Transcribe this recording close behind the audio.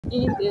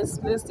in this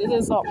place. It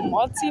is a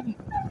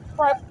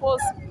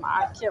multi-purpose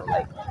market,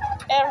 like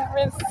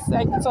every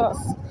sector,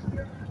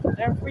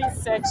 every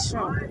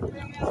section.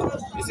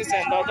 This is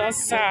another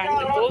side,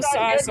 both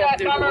sides of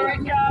the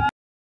road.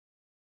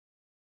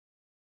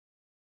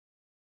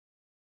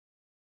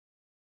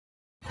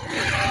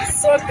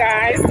 So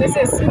guys, this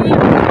is me.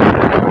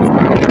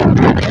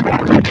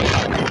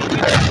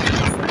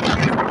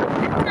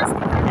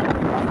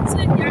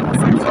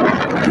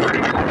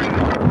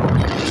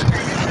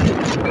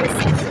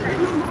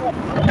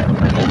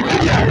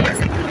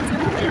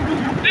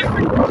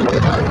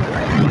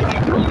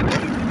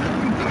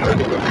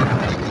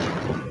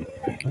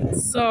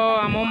 So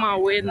I'm on my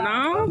way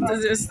now.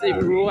 This is the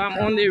road. I'm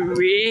on the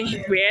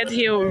Red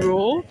Hill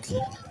Road.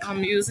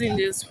 I'm using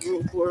this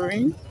road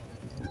going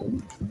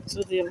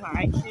to the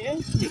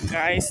market. The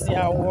guys, they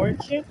are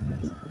working.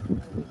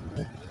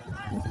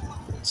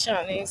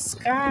 Chinese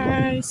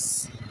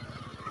guys.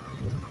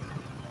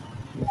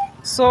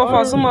 So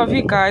for some of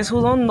you guys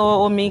who don't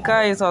know,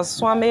 Omega is a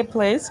swimming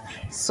place.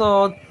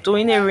 So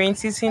during the rain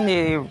season,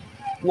 the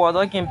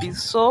water can be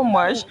so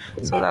much.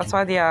 So that's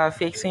why they are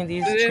fixing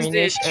this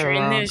drainage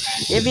around.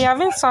 If you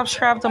haven't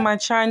subscribed to my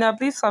channel,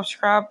 please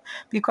subscribe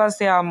because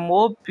there are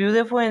more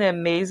beautiful and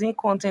amazing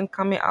content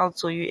coming out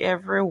to you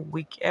every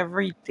week,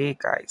 every day,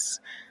 guys.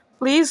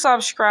 Please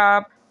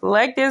subscribe,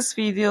 like this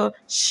video,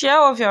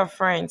 share with your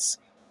friends.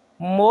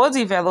 More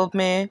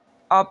development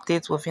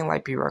updates within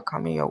Liberia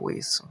coming your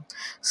way soon.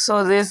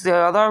 So this the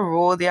other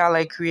road. They are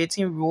like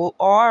creating road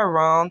all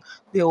around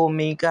the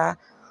Omega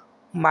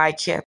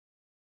market.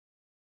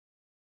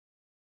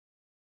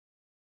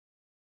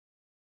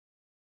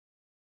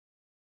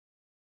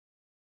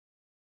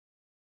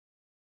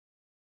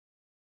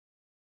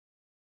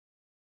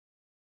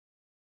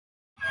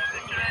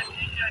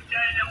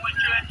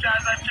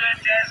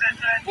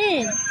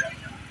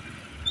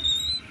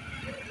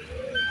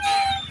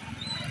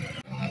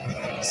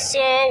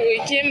 So we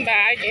came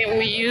back and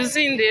we're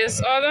using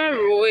this other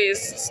road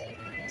is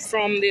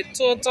from the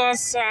total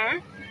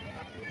side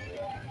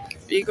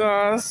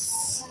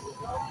because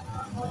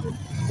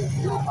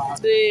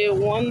the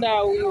one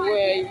that we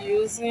were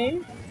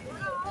using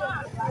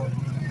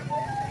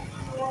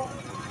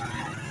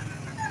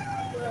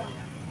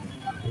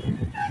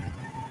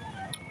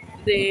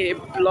they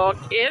block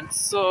it,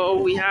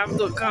 so we have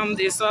to come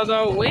this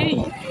other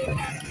way.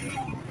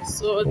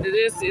 So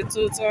this is the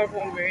total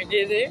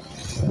community.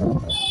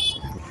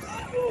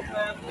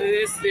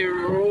 This is the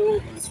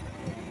road.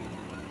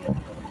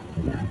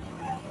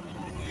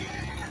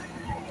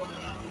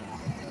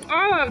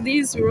 All of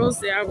these roads,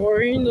 they are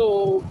going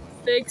to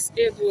fix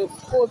it with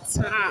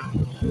quota.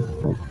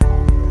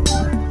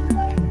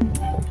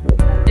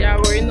 They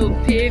are going to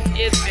pave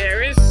it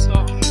very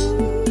soon.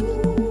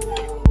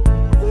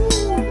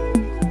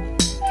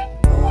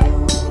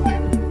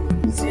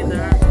 See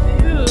that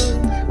view?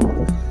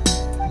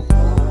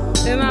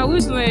 Then I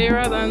wish my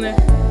area down there.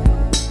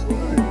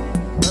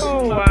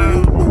 Oh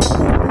wow.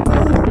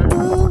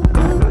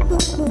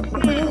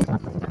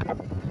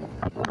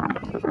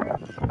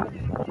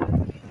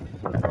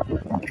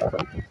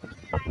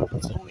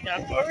 So we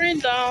are going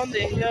down the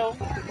hill.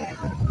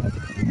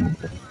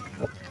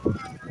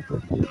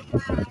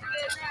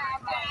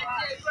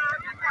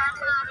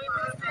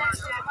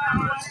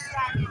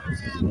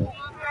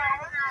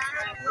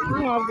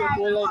 You have to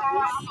go like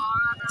this.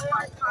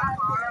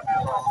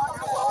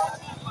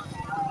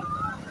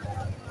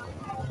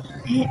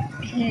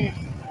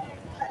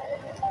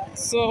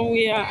 So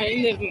we are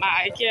in the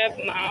market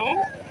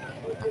now.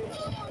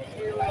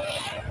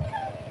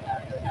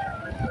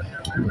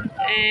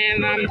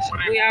 And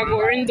we are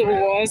going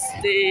towards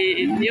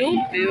the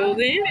new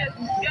building.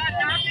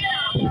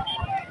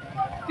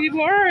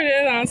 People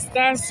already done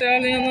start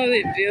selling on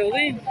the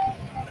building.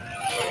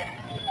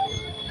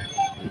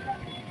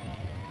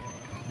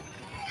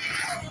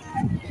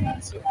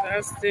 So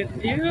that's the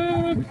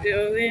new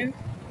building.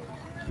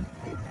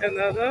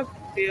 Another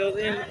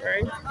building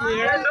right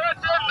here.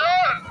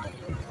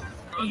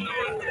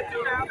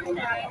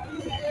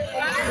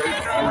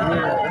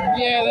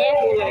 Yeah, that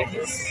will like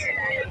this.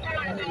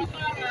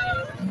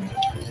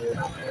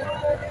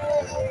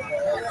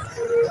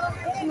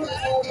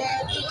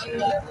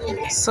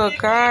 So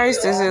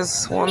guys, this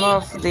is one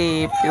of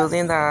the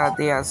buildings that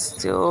they are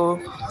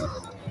still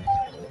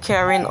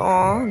carrying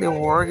on. The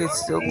work is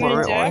still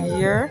going on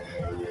here,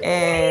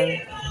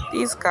 and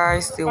these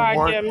guys, they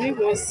work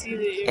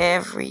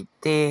every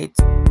day.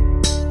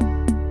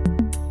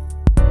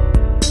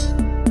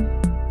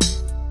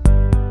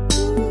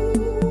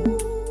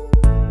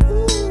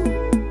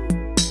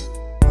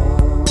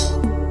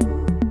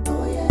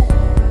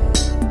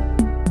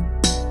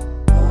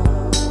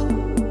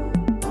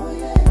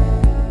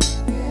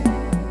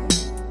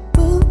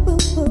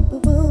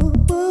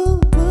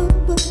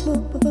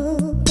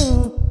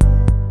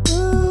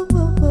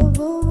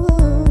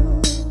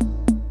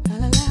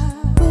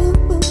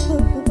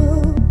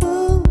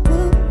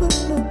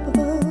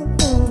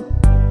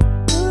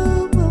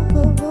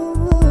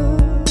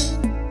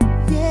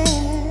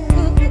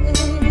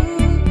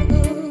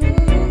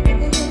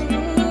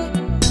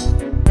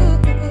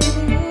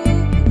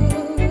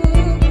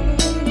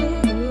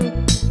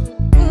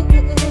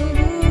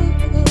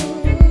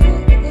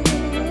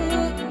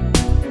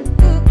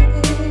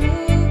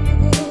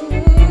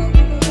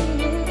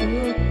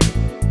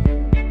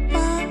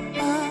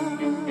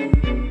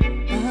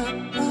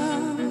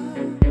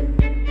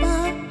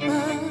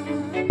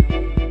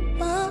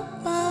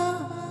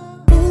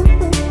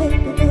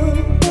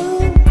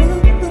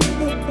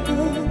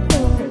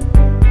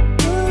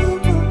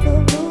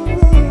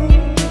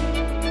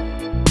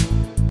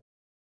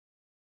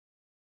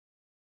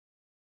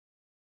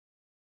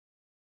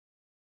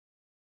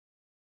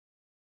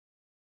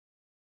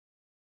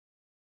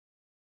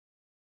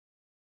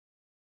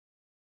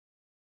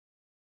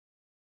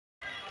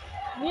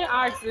 Me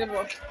ask them.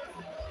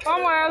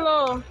 Come on,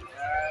 hello.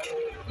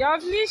 Y'all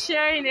please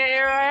share in the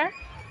area.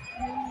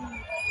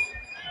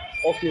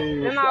 Okay.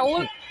 Then I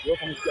would. You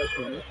come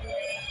to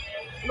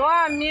No,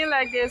 I mean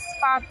like the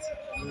spot.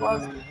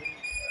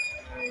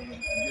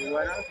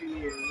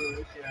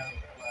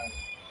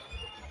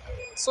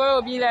 So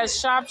it'll be like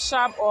sharp,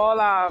 sharp, all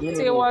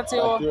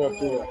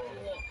tail.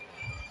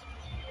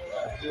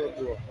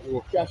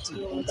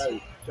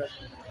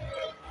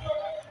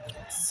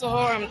 So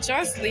I'm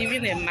just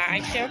leaving the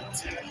market.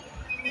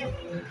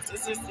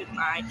 This is the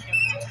market.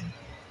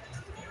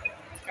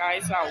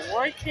 Guys are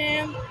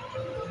working.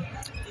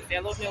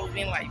 Development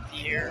moving like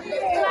beer. Oh,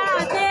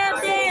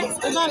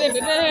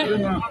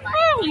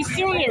 he's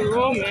still in the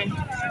room, man.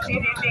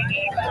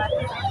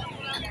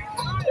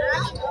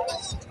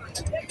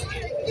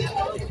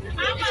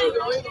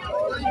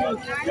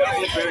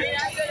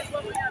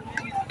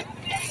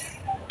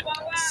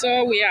 So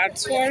we are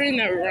touring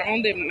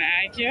around the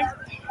market.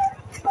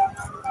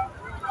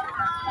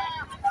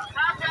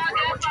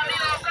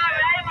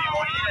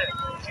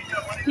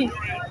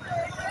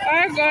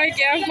 I'm going to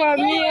get for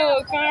me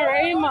a car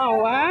in my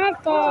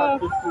water.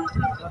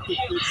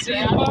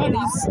 See all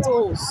these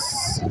stores.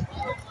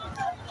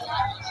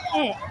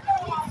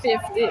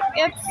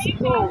 58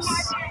 stores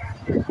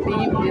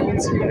being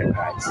built here,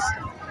 guys.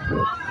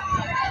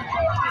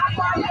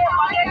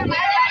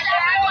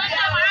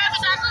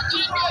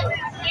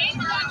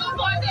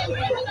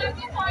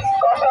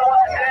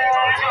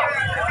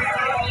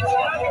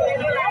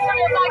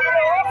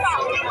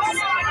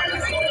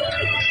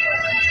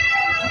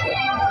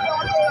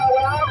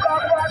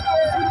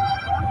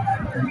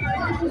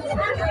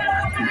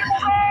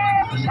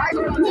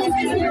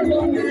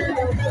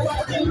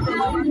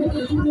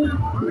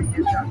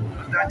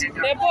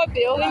 People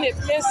building the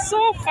place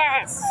so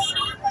fast.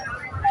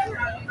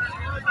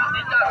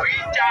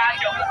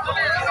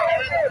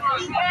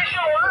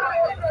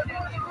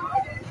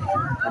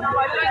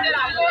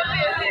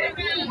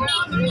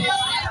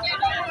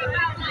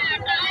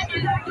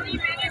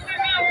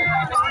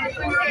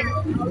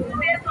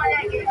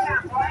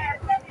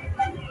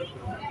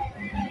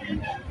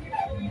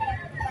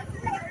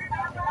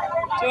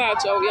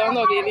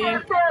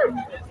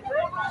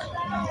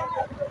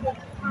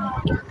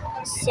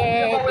 So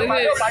this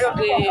is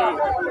the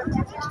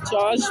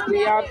church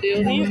we are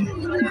building.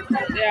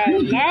 There are a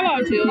lot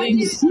of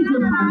buildings.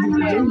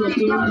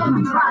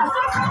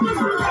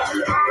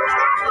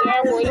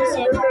 Yeah, what is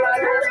it?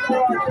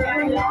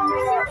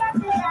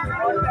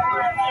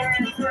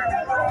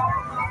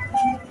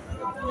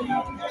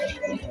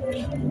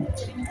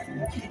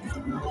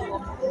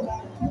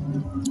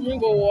 Let me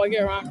go walk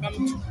around.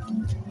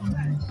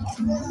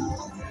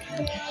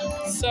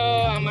 So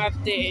I'm at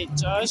the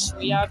church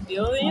we are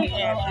building,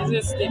 and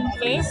this is the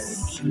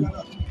place.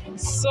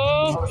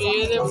 So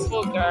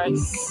beautiful,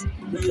 guys.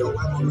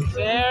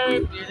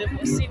 Very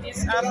beautiful. See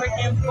these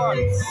African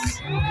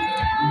pots.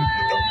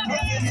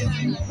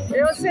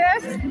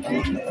 Joseph?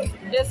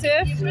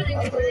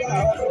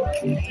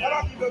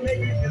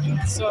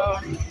 So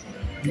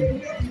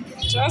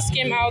just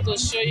came out to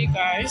show you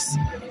guys.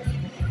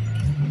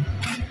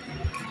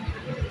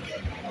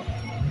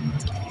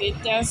 They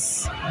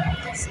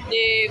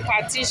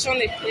partition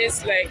the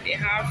place like they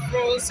have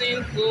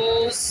frozen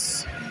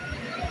goods,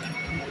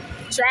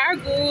 dry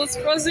goods,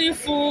 frozen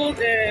food,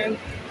 and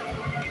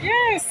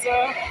yeah,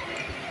 so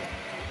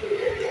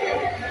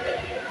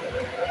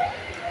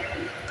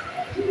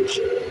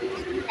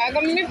I'm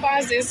gonna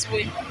pass this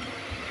way.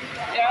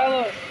 Yeah,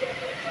 look.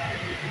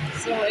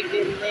 So like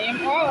they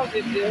name all of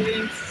the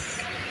buildings.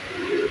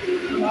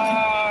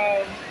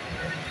 Wow.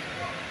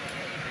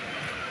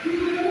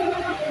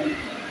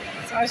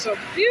 Such a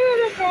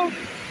beautiful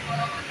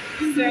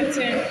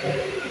setting.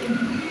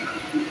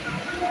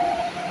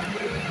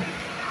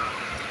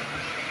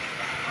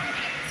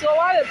 So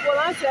while the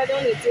Poland sitting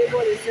on the table,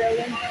 they're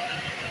selling.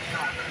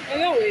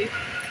 Anyway,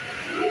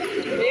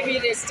 maybe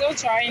they're still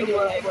trying to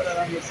like.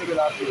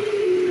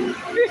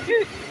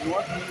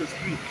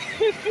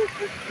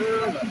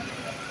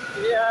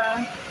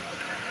 Yeah.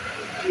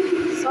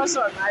 Such a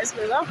nice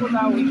place. I'll put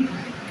that way.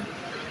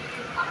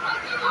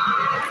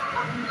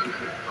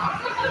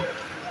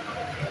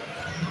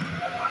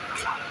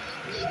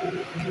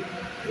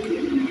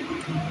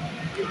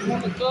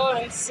 Want to go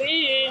and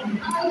see.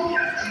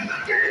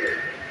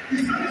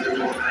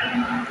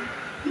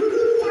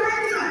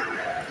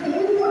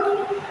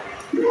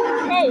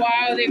 Oh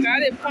wow, they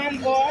got a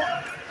palm oil.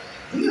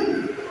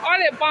 All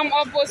the palm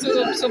oil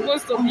are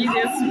supposed to be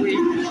this way.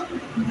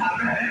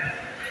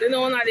 They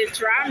don't want to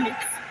try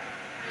meat.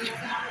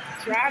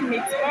 Try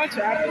meat, all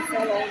try meat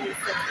all over this.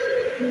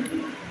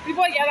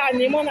 People get our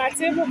name on that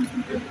table.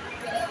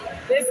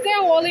 They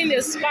still holding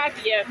the spot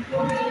here.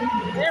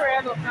 They're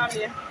ready to come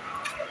here.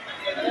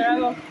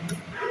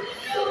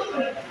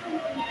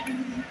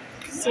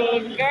 So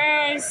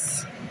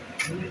guys,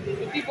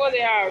 the people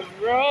they are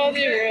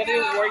really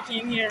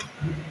working here.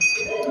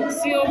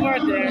 See over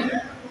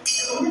there.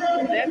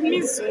 Let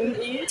me zoom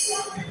in.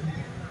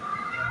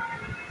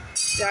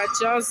 They are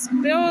just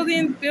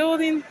building,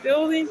 building,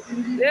 building.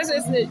 This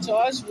is the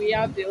church we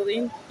are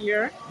building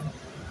here.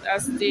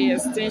 That's the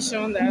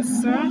extension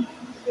as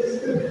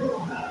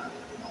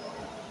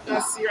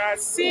you are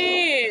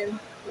seeing.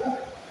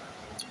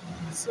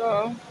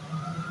 So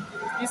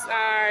these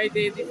are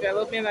the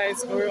development that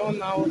is going on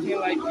now in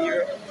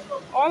Liberia.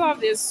 All of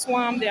the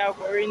swamp they are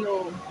going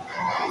on,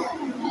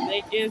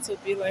 making to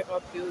be like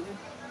a building.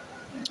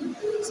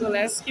 So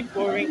let's keep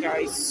going,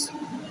 guys.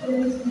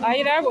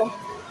 Ahí go.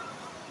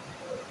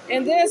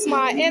 And this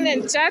my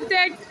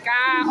energetic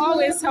guy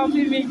always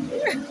helping me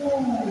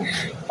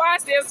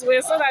pass this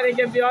way so that they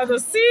can be able to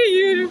see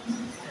you.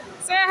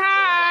 Say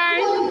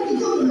hi.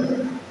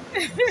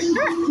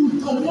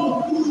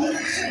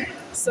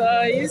 So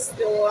he's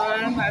the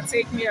one that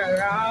take me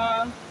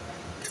around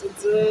to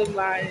do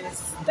my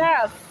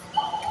stuff.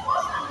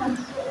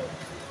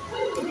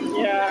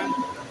 Yeah.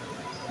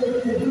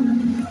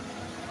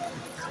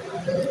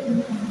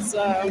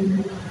 So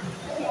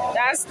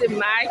that's the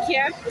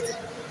market.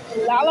 A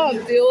lot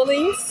of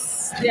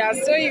buildings. They are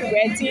still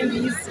erecting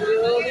these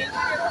buildings.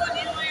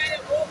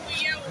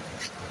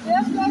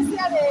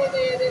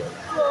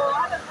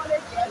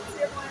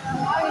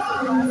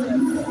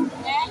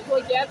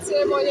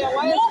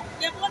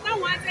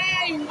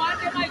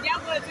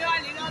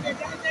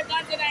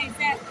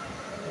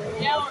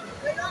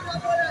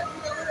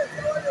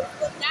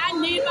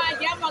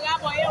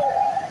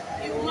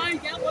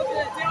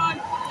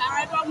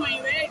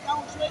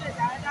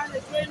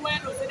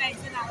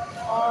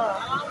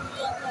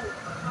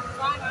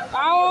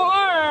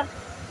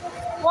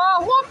 Well,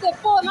 hope the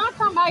phone not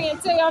come back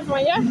and take off from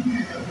here.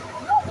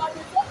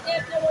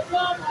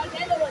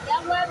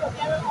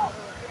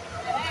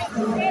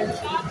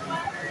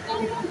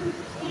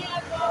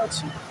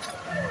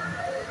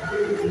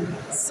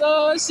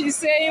 So she's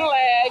saying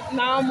like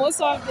now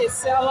most of the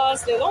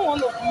sellers they don't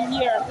want to be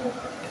here.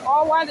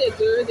 All what they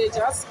do, they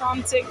just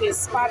come take the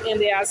spot and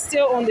they are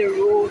still on the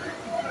road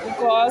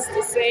because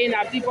they're saying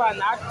that people are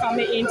not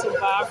coming in to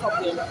buy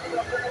from them.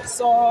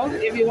 So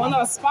if you want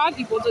a spot,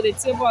 you go to the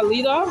table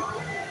leader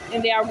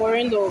and they are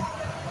going to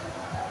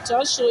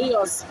just show you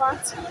a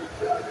spot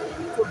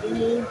to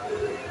be.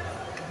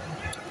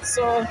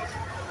 So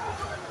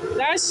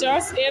that's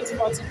just it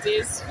for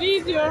today's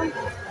video.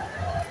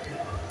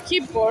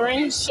 Keep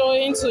going,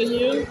 showing to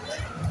you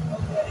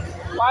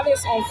what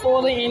is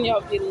unfolding in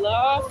your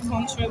beloved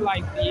country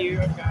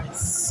Liberia,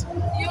 guys.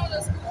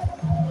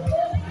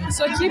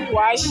 So keep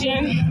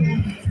watching.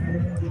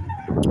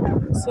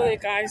 So the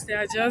guys, they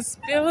are just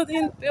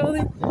building.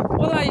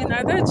 All our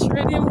United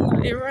Trading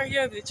area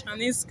here, the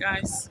Chinese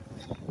guys,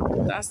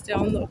 that's their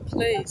own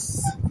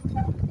place.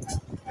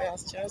 They are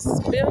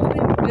just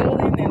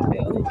building and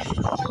building.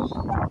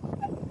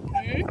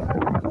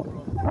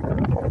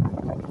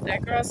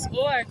 Across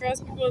people.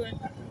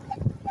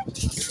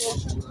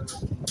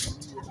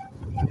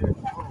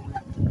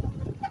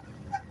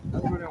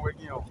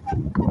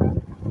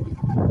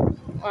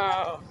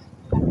 Wow.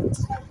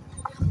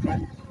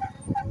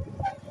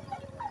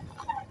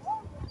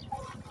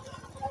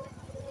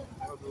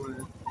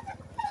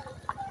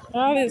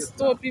 All these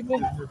store people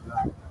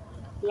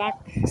black.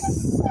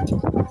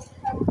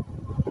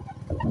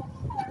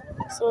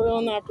 So they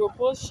wanna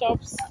propose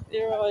shops.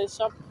 There are a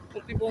shop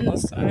for people on the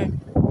side.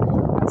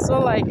 So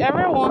like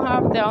everyone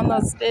have their own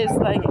space.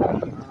 Like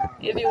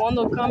if you want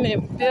to come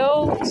and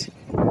build,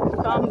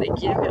 come they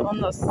give you on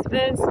the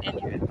space and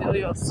you build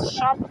your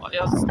shop or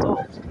your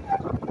store.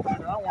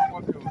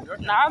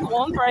 Not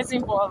one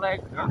pricing for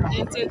like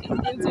entity.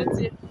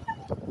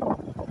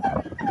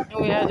 And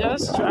we are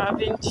just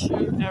driving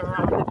through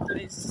around the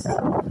place.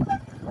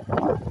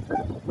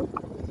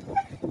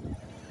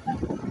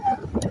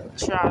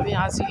 Driving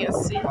as you can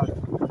see.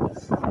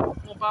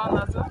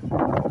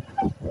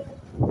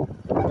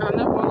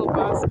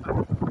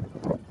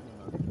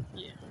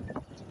 Yeah.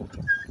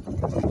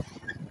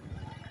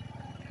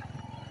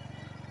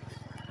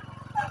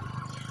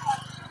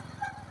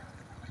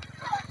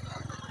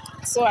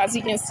 So as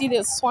you can see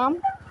the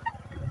swamp,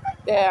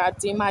 there are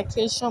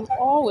demarcation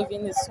all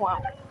within the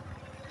swamp.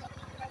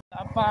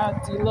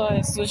 About Dealer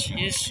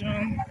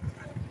Association,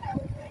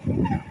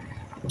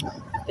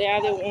 they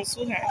are the ones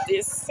who have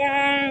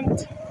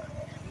designed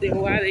the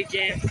what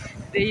again?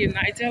 The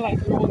United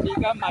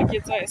Legal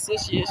Marketer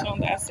Association,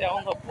 that's their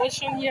own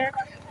portion here.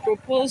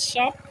 Proposed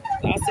shop,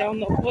 that's their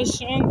own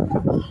portion.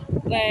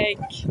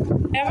 Like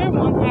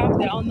everyone have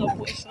their own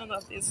portion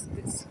of this.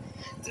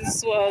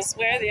 This was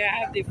where they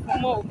had the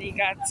former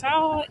Omega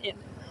Tower and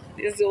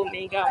this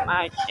Omega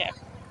Market.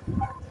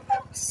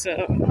 So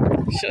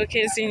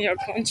showcasing your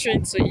country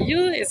to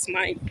you is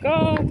my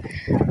goal,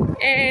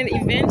 and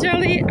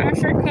eventually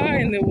Africa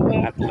and the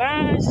world at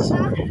large.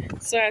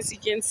 So as you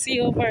can see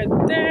over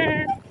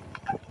there,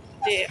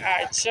 they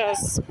are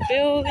just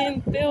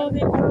building.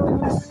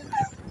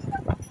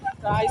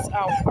 Guys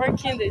are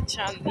working, the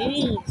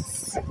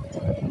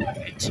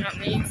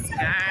Chinese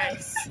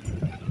guys.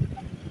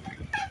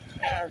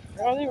 They are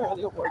really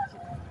working.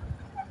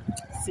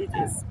 See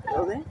this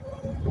building?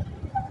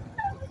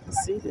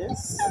 See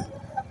this?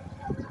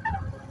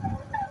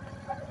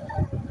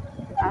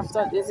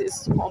 after this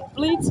is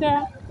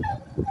completed,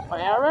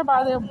 when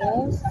everybody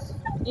moves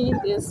in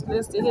this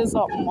place, this is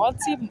a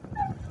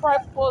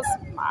multi-purpose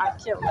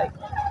market, like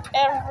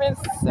every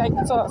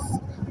sector,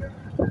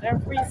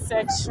 every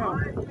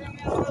section.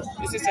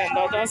 This is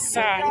another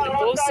side,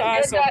 both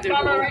sides of the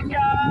road.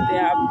 They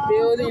are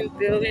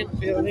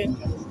building.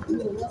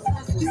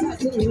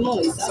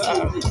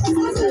 So,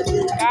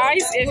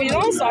 guys, if you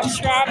don't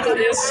subscribe to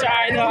this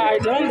channel, I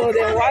don't know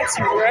then what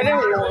you really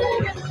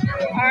want.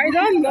 I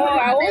don't know.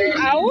 I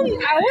won't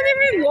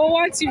even know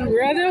what you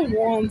really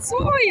want. So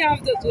all you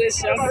have to do is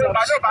just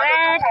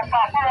subscribe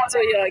to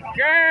your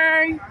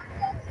girl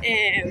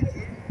and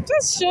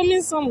just show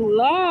me some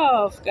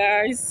love,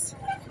 guys.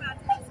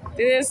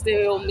 This is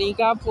the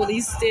Omega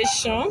police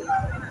station.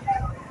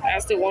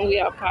 That's the one we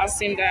are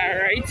passing by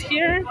right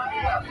here.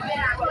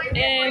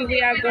 And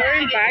we are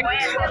going back.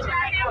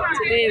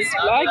 Today is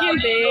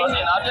vlogging day.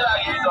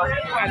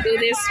 I do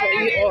this for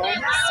you all.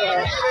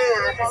 So,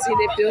 see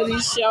the building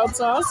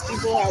shelters.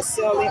 People are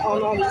selling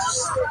on all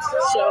these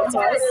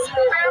shelters.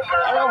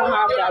 Everyone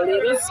have their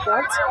little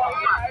spot.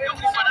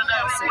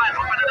 So,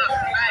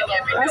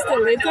 that's the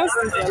latest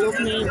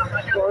development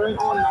going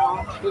on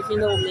now within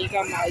the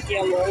Omega market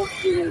along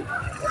the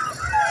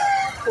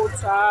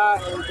quota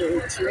and the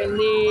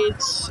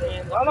drainage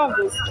and all of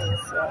those things.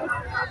 So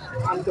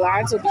I'm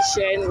glad to be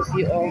sharing with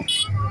you all.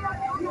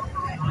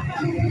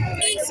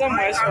 Thanks so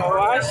much for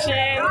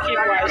watching. Keep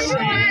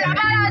watching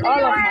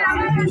all of my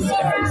videos,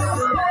 guys.